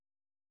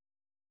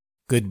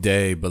Good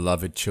day,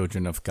 beloved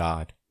children of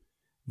God.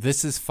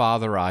 This is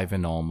Father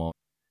Ivan Olmo.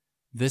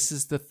 This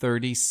is the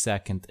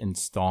 32nd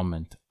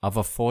installment of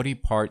a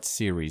 40-part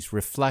series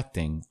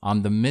reflecting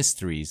on the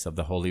mysteries of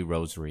the Holy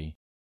Rosary.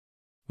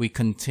 We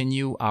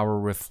continue our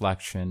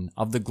reflection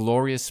of the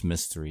glorious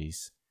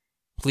mysteries.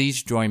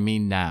 Please join me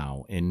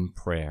now in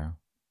prayer.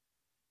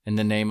 In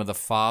the name of the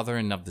Father,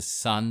 and of the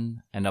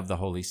Son, and of the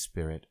Holy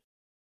Spirit.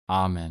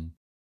 Amen.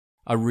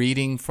 A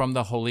reading from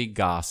the Holy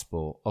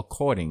Gospel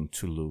according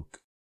to Luke.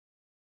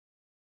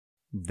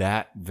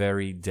 That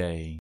very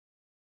day,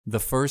 the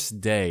first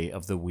day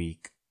of the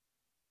week,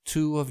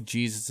 2 of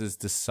Jesus'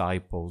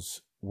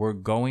 disciples were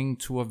going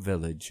to a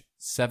village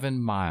 7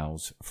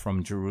 miles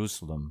from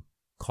Jerusalem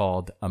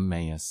called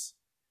Emmaus,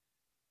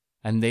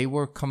 and they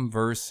were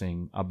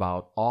conversing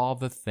about all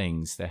the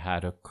things that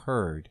had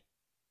occurred.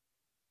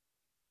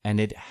 And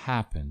it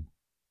happened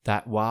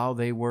that while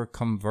they were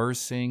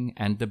conversing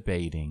and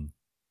debating,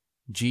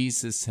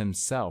 Jesus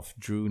himself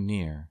drew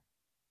near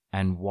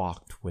and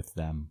walked with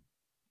them.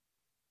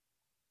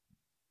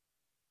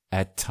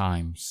 At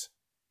times,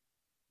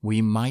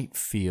 we might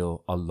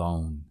feel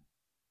alone,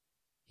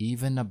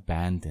 even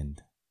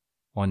abandoned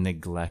or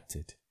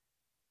neglected,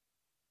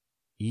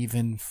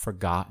 even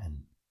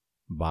forgotten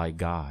by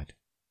God.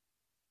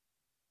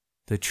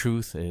 The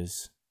truth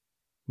is,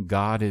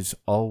 God is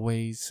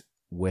always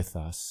with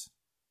us.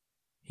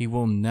 He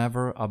will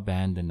never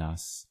abandon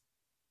us.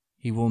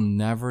 He will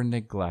never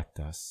neglect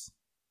us.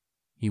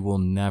 He will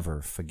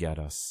never forget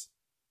us.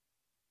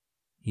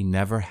 He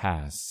never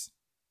has,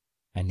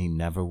 and He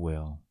never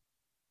will.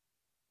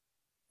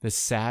 The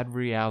sad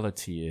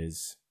reality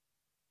is,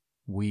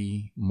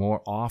 we,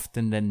 more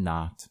often than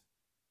not,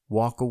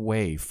 walk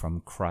away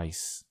from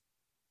Christ.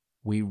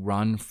 We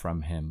run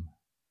from Him.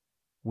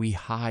 We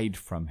hide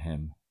from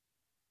Him.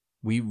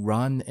 We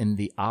run in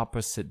the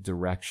opposite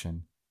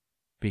direction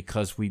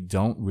because we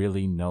don't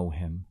really know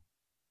Him.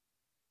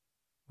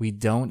 We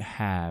don't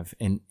have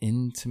an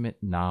intimate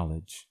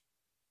knowledge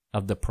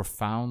of the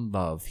profound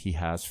love He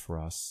has for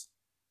us.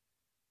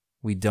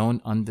 We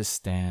don't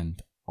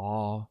understand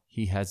all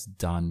He has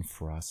done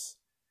for us.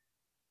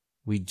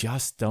 We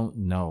just don't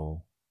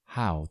know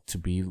how to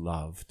be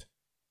loved.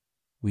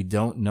 We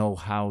don't know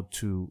how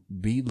to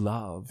be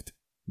loved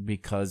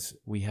because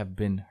we have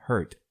been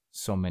hurt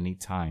so many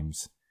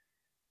times,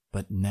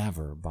 but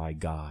never by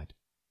God.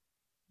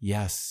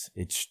 Yes,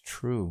 it's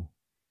true.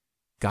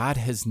 God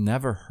has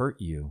never hurt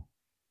you.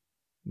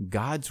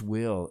 God's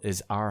will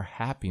is our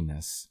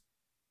happiness.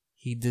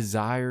 He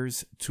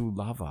desires to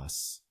love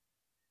us.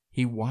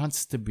 He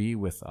wants to be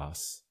with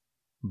us,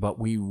 but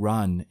we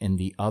run in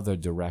the other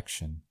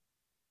direction.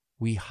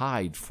 We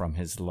hide from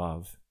His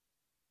love.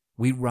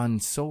 We run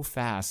so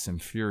fast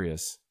and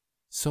furious,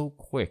 so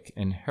quick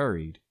and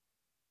hurried,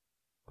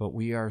 but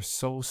we are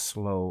so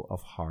slow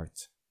of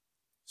heart,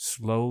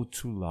 slow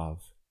to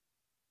love,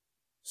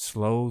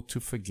 slow to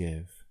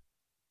forgive,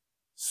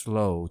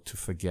 slow to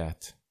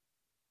forget,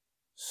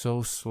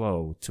 so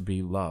slow to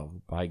be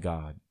loved by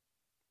God.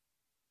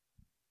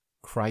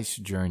 Christ's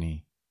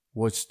journey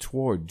was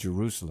toward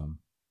Jerusalem.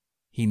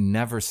 He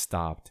never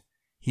stopped.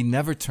 He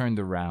never turned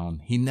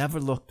around. He never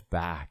looked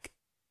back.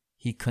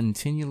 He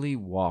continually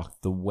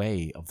walked the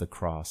way of the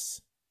cross.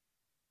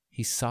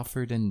 He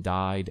suffered and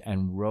died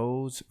and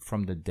rose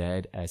from the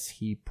dead as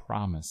He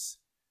promised.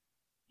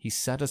 He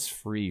set us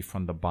free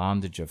from the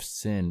bondage of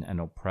sin and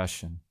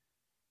oppression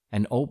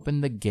and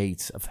opened the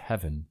gates of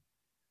heaven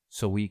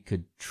so we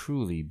could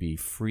truly be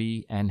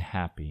free and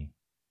happy.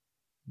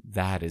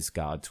 That is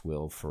God's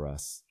will for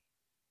us.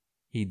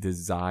 He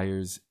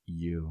desires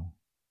you.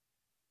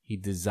 He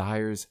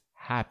desires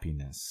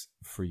happiness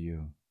for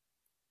you.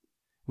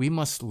 We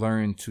must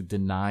learn to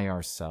deny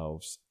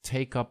ourselves,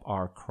 take up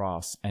our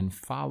cross, and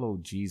follow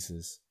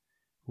Jesus,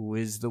 who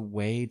is the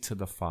way to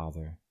the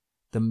Father,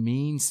 the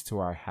means to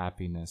our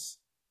happiness,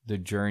 the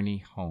journey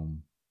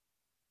home.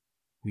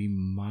 We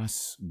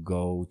must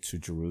go to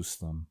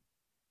Jerusalem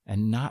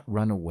and not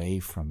run away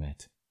from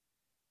it.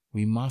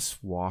 We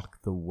must walk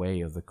the way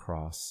of the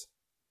cross.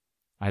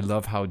 I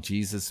love how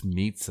Jesus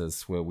meets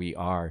us where we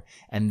are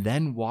and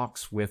then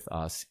walks with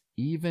us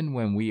even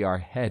when we are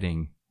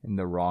heading in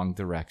the wrong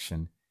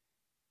direction.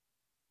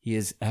 He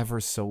is ever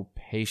so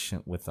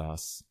patient with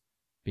us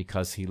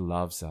because He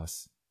loves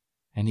us,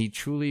 and He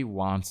truly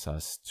wants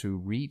us to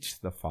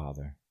reach the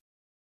Father.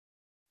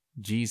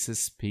 Jesus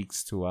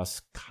speaks to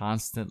us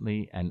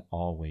constantly and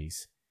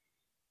always,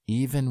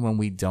 even when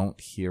we don't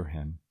hear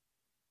Him,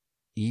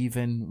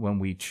 even when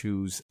we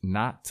choose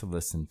not to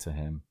listen to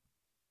Him,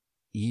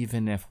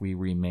 even if we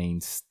remain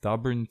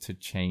stubborn to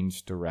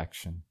change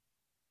direction.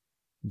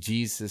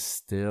 Jesus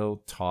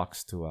still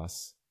talks to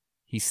us.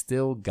 He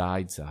still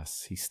guides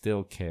us. He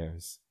still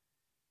cares.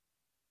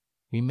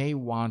 We may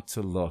want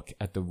to look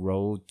at the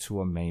road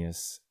to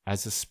Emmaus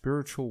as a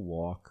spiritual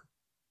walk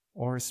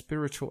or a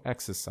spiritual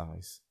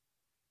exercise.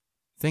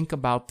 Think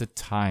about the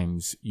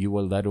times you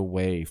were led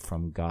away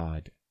from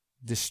God,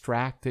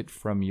 distracted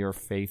from your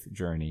faith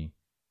journey,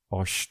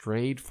 or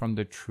strayed from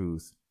the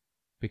truth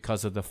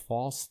because of the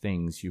false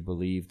things you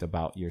believed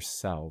about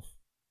yourself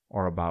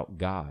or about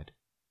God,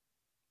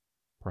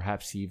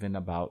 perhaps even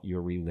about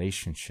your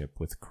relationship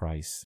with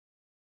Christ.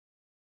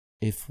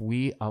 If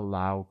we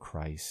allow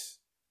Christ,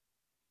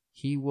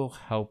 He will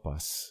help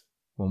us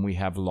when we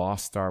have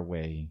lost our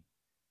way.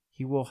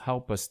 He will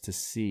help us to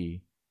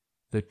see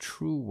the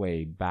true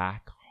way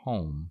back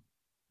home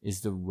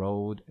is the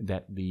road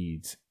that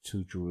leads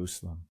to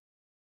Jerusalem,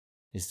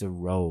 is the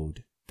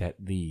road that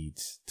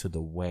leads to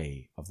the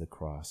way of the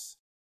cross.